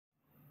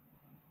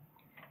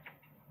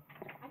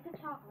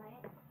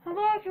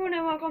Hello everyone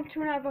and welcome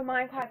to another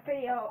Minecraft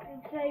video,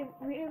 and today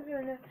we are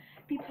going to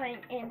be playing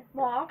in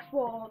Mark's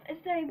World, and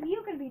today we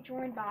are going to be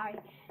joined by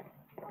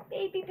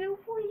Baby Boo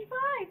 45.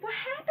 What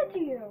happened to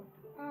you?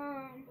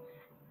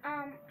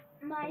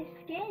 My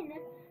skin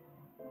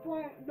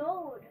won't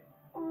load.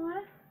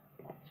 Aw,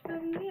 it's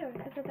very weird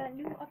because of that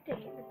new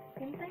update with the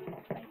skin thing.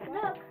 Like,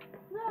 what?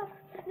 Look,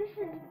 this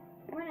is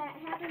when it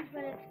happens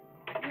when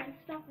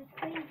stuff is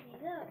crazy,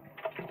 look.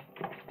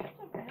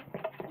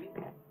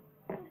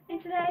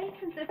 And today,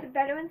 since it's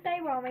Veterans Day,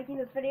 while I'm making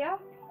this video,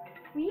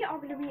 we are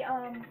going to be,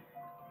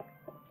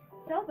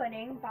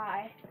 celebrating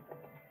by,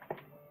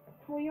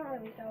 well, you don't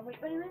really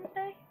celebrate Veterans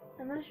Day,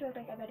 unless you're,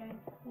 like, a veteran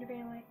in your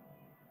family,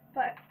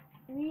 but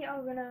we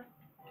are going to,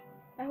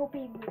 I hope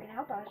you can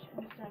help us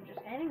instead of just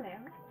standing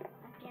there.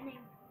 I'm getting.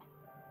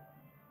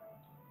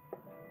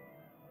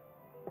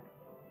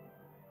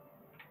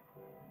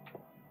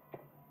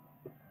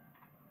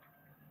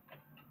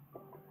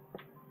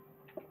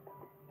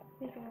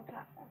 Make a little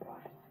platform for us.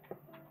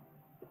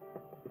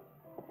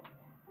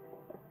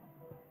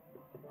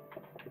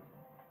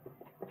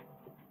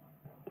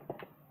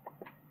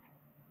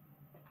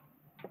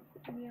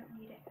 We don't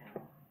need it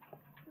now.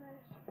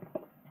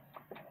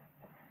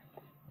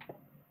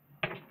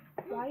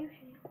 Why are you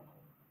shooting?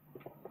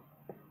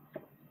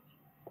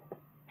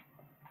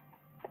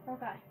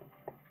 Okay.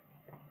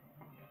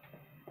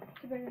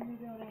 So we're going to be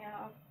building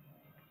out of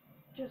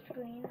just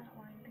green, not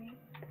lime green.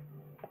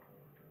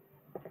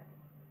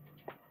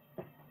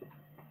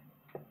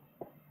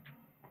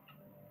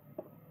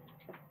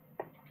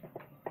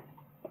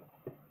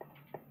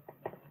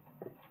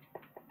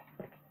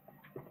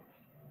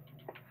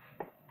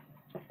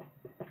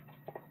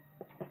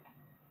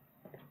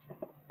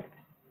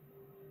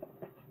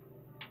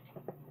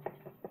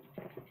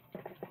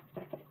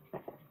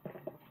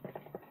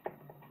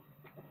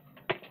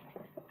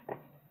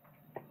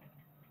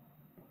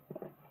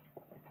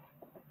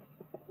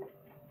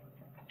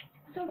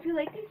 So if you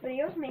like these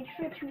videos, make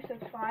sure to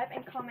subscribe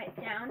and comment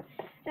down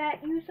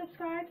that you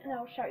subscribed, and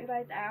I'll shout you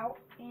guys out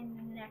in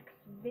the next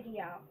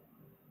video.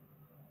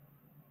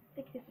 I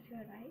think this is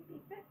good, right?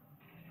 Beaver?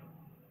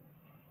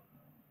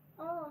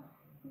 Oh,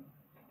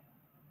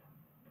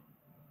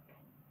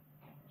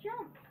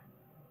 jump!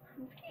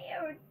 I'm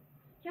scared.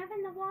 Jump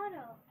in the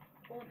water.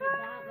 Or the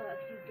lava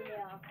if you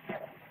dare.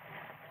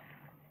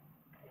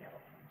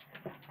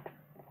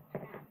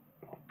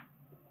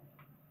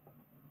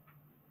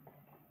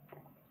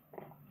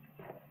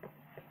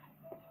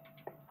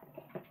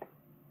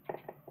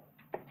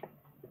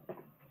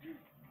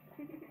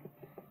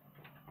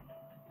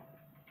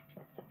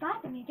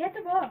 Stop and you get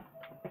the ball.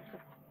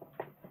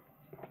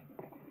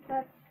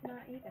 That's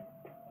not even.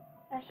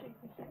 Actually,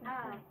 we can't.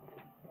 Ah.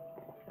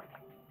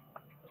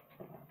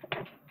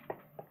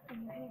 And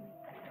you hit me.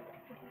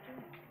 What are you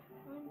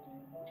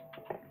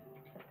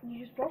doing?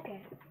 You just broke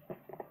it.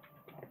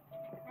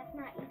 That's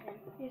not even.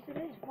 Yes, it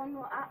is. One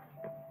more up.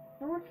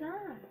 No, it's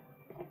not.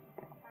 Yes.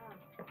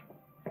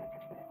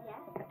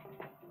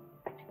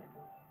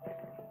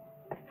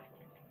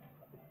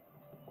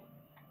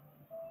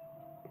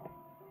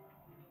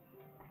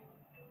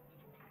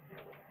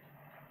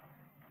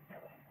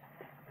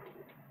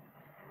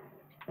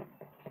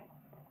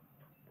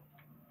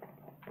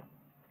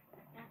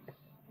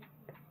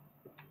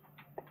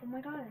 Oh my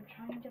god, I'm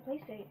trying to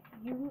place it.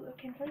 You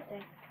can place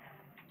it.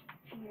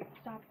 If you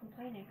stop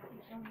complaining.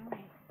 You're so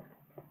annoying.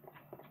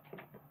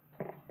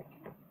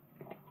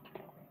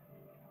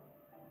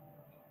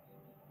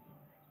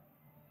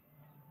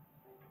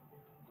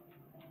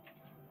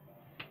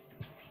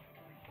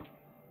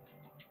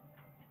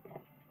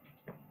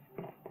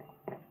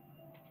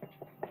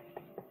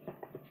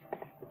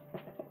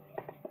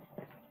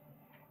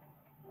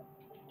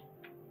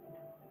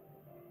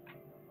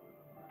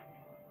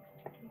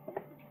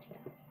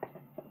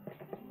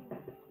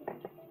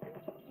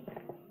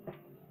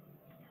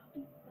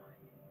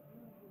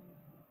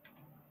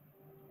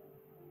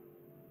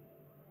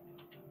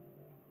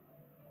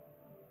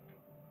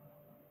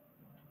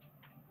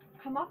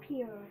 Come up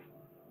here.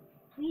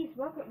 Please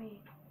work with me.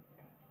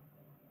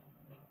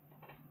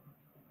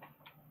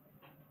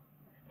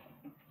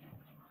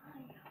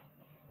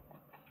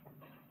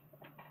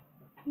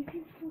 You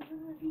can still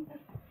leave us.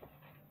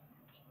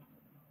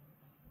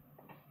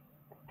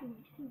 You're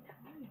wasting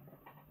time.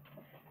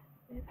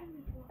 We're gonna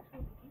be lost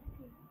with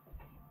you.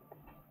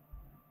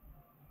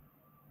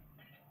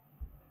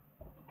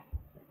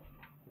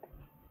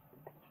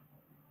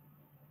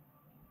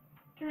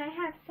 Can I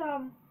have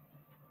some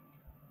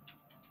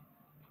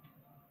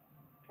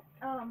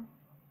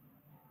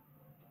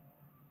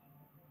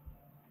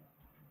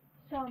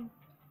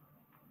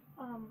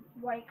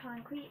white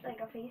concrete, like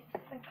a face,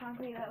 a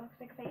concrete that looks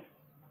like a face?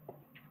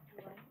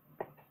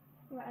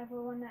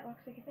 Whatever one that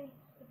looks like a face.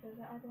 If there's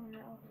another one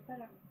that looks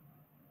better.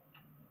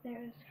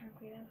 There is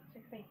concrete that looks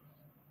like a face.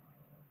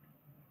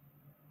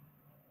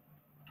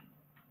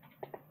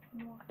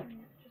 More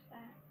than just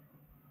that.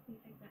 You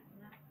think that's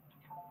enough?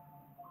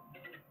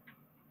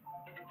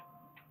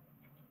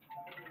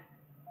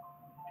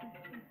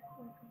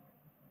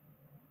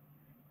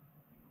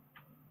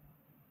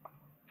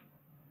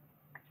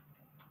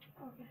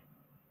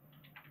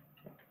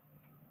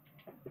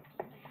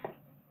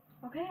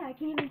 okay, I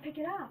can't even pick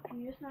it up.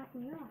 You just knocked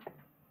me off.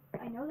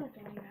 I know that's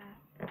all you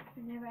have.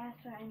 I never asked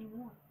for any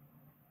more.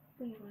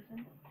 Please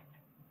listen.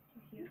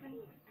 Do you hear me?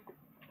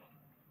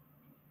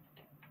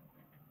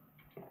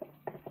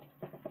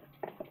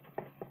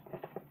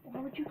 Why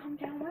would you come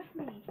down with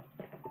me?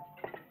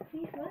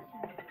 Please listen.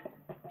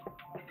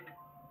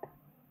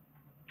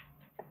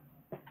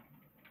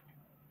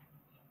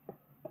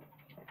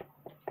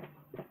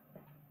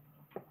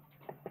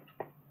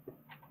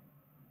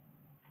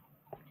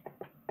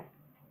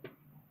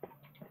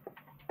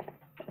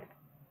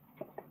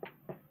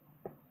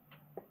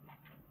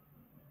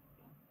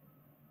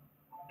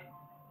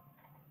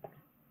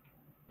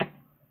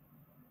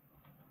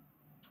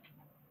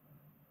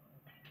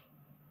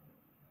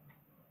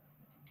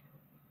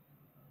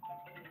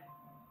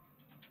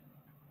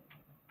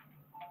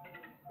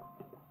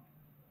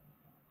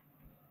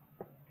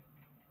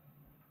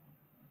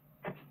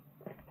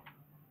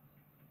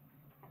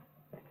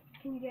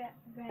 Can you get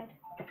red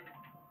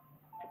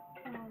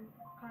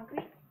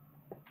concrete?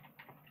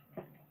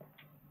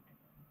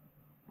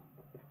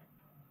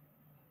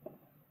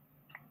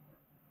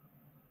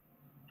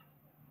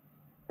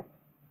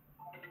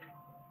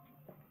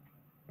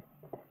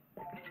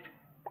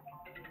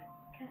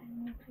 Can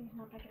you please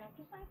not pick it up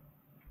this time?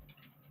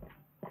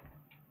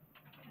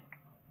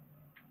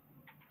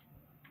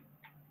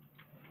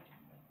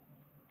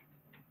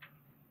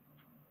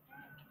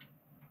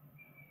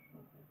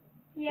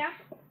 Yeah.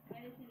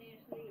 Madison,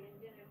 Ashley, and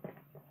dinner.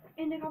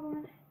 In a couple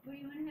minutes. What do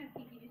you want to have,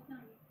 Kiki? Just tell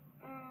me.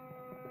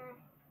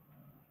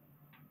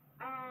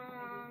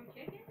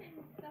 Chicken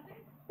and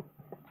stuffing?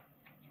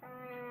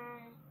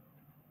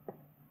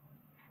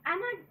 I'm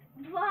a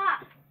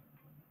block.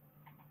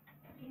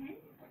 Yeah.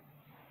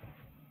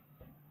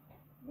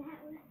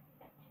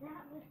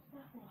 That was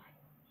stuffing.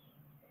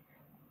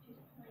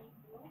 Just plain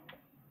milk.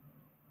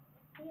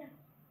 Yeah.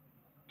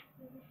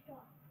 With the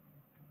straw.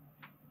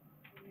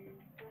 And then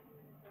stuffing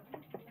in the stuffing.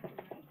 Nothing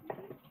nice,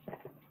 maybe?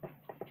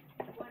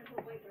 You want to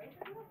put white rice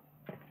on top?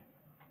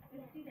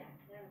 Let's do that.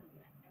 That'll be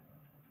good.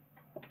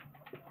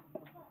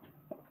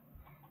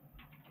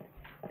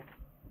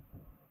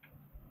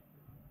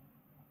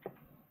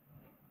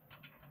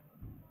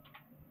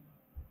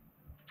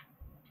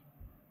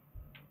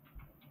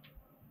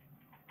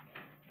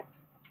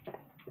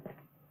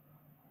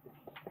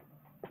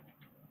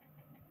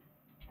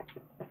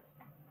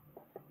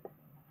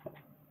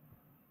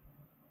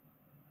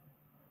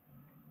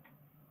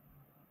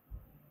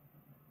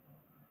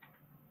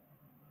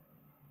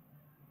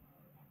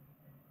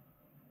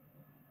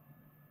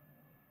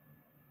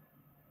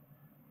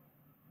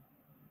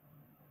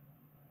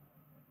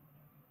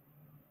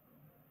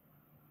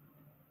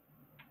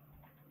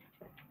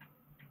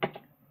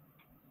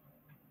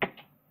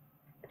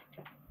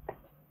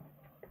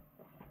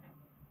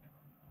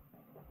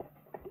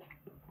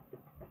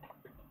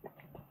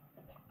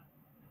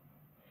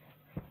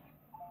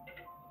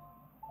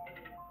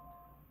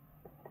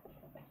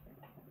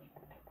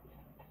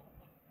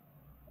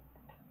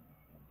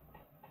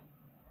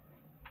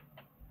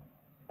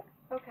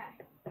 Okay.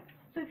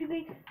 So if you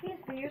like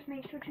these videos,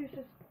 make sure to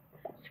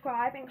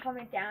subscribe and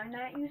comment down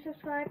that you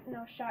subscribe, and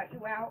I'll shout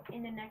you out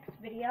in the next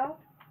video.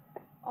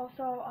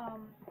 Also,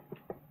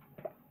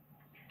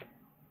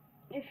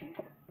 if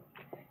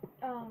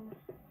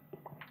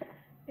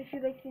you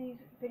like these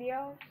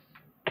videos,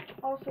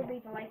 also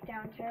leave a like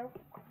down too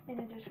in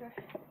the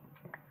description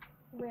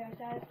where it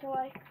says to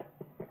like.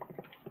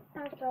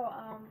 Also,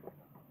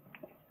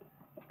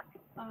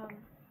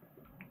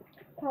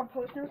 put on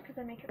post notes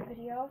because I make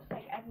videos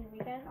like every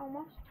weekend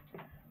almost.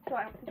 So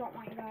I don't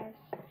want you guys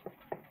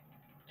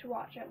to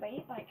watch it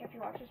late. Like if you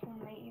watch this one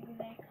late, you'd be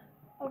like,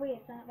 oh wait,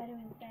 it's not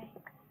Veterans Day.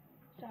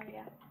 So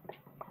yeah.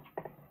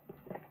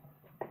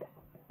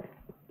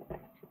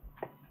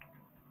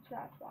 So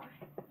that's why.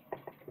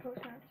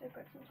 Post notes are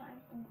good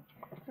sometimes, and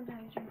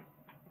sometimes you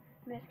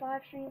miss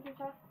live streams and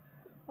stuff.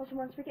 Also,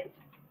 once we get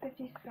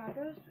 50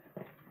 subscribers,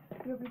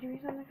 we'll be doing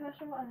something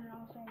special, and then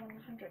also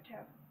 100 too.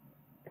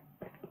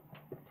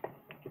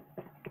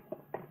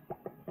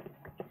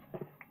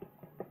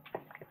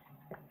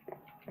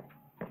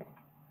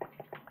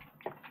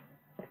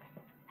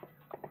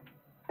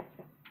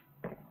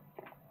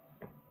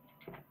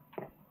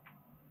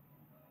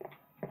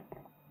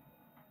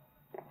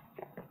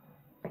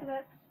 So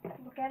let's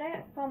look at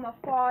it from a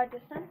far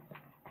distance.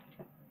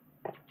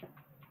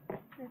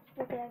 Let's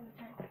look at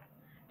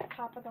the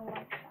top of the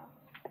lighthouse.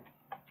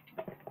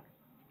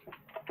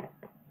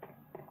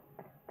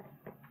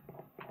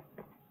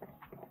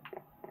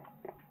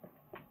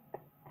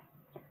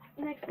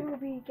 Next we will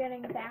be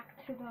getting back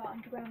to the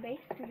underground base.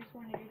 We just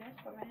want to do this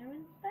for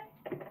Veterans Day.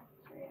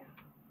 So yeah.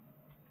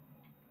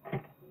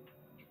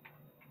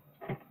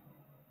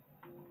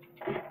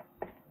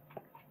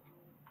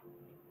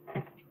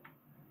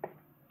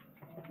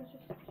 Let's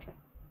just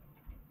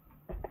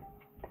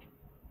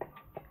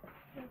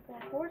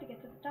move forward to get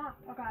to the top.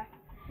 Okay.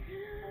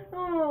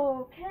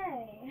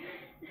 Okay.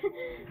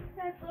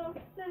 That's a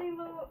silly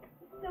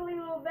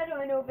little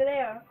veteran over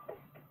there.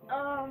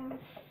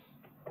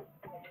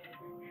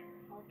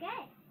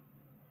 Okay.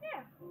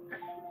 Yeah.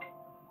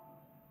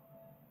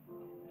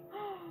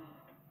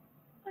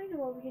 I know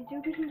what we can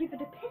do. We can give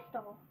it a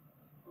pistol.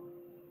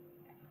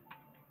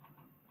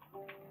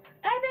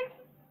 Epic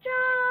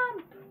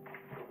jump!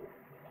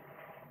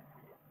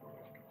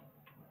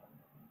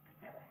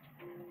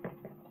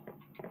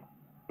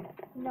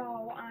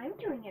 No, I'm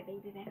doing it,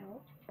 baby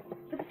now.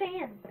 For the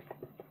fans.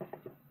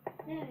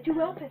 There we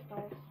Dual go.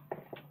 pistols.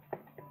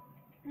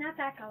 Not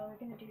that color. We're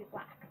gonna do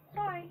black.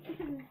 Sorry.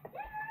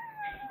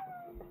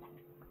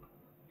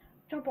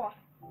 Jump off.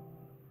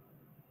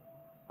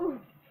 Ooh.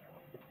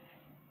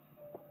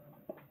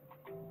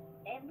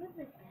 It was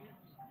a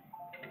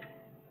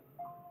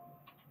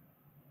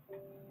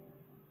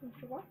You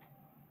sure?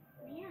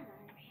 Yeah, I'm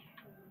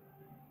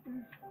sure.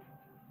 Mm.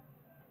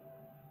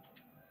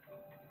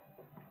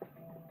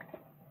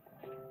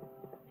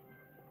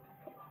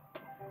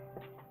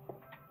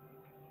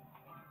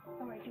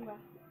 Alright, do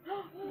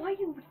what are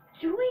you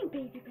doing,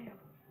 baby bear?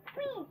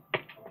 Please.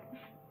 I'm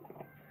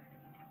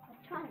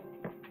trying.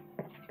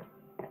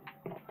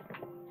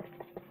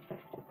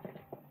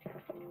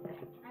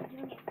 I'm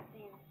doing it for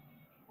fans.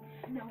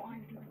 No,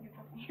 I'm doing it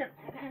for the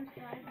fans. I'm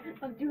sorry.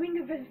 I'm doing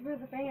it for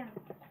the fans.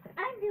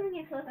 I'm doing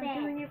it for I'm fans.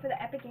 doing it for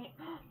the epic game.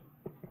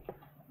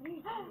 What are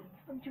you doing?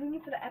 I'm doing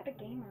it for the epic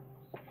gamer.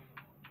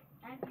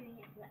 I'm doing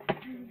it for the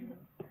epic gamers.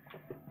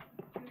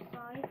 I'm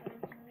sorry, but I'm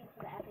doing it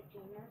for the epic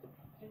gamers.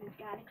 So you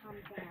gotta calm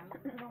down.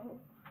 No.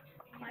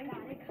 You I'm gotta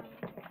doing it.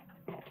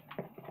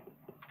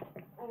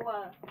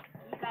 Or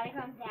you gotta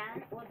calm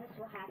down, or this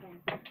will happen.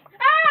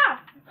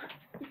 Ah!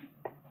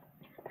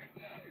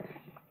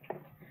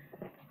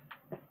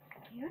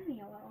 Scared me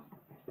a little.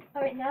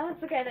 Alright, now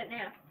let's look at it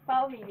now.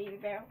 Follow me, baby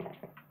bear.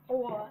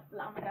 Or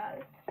llama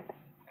guys.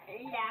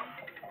 Yeah.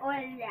 Or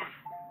yeah.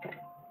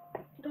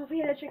 Don't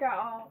forget to check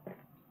out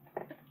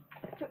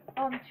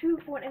two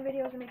Fortnite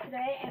videos I made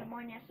today and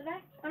one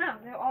yesterday. Oh no,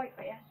 they're all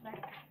yesterday.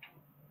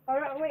 Oh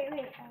no, wait.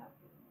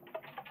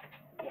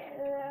 Yeah,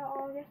 they're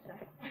all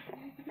yesterday.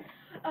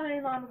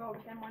 And llama goes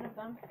in one of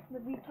them. The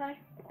replay.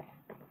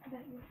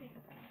 That you think.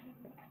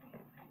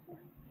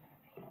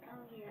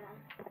 Oh yeah.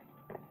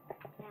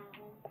 That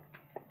one.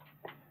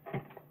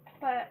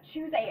 But she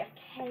was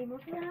AFK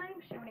most of the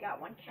time. She only got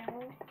 1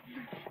 kill.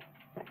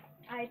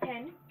 I had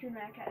 10, June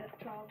Mac had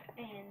 12,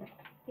 and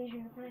Asian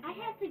Unicorn I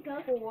have to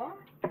go. 4,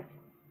 6,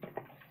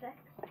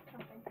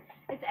 something.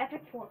 It's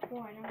Epic 4-4, I don't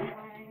know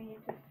why I mean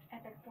it's just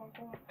Epic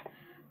 4-4.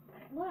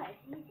 What?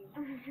 It's easy. I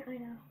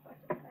know, but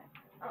it's okay.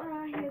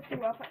 He has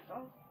dual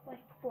pistols,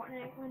 like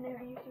Fortnite when they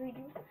used to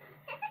redo.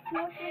 He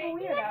looks a little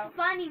weird out. That's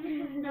funny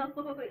with his nose.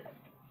 Why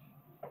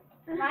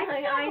do you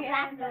I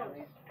have a black know.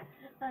 nose?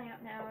 I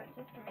don't know, it's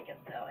just to make it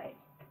silly.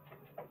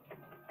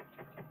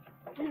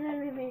 And then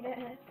we made it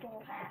a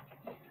full hat.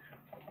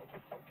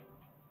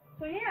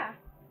 So yeah,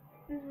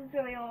 this is a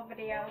silly little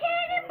video.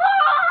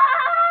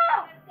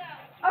 Cannonball!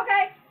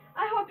 Okay,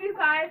 I hope you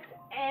guys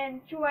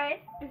enjoyed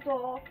this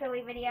little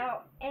silly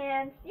video,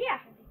 and yeah,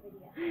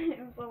 it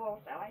was a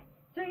little silly.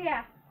 So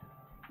yeah,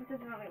 this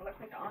doesn't really look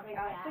like on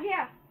guys. So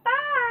yeah,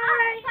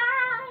 bye!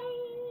 Bye!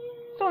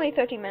 It's only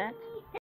 13 minutes.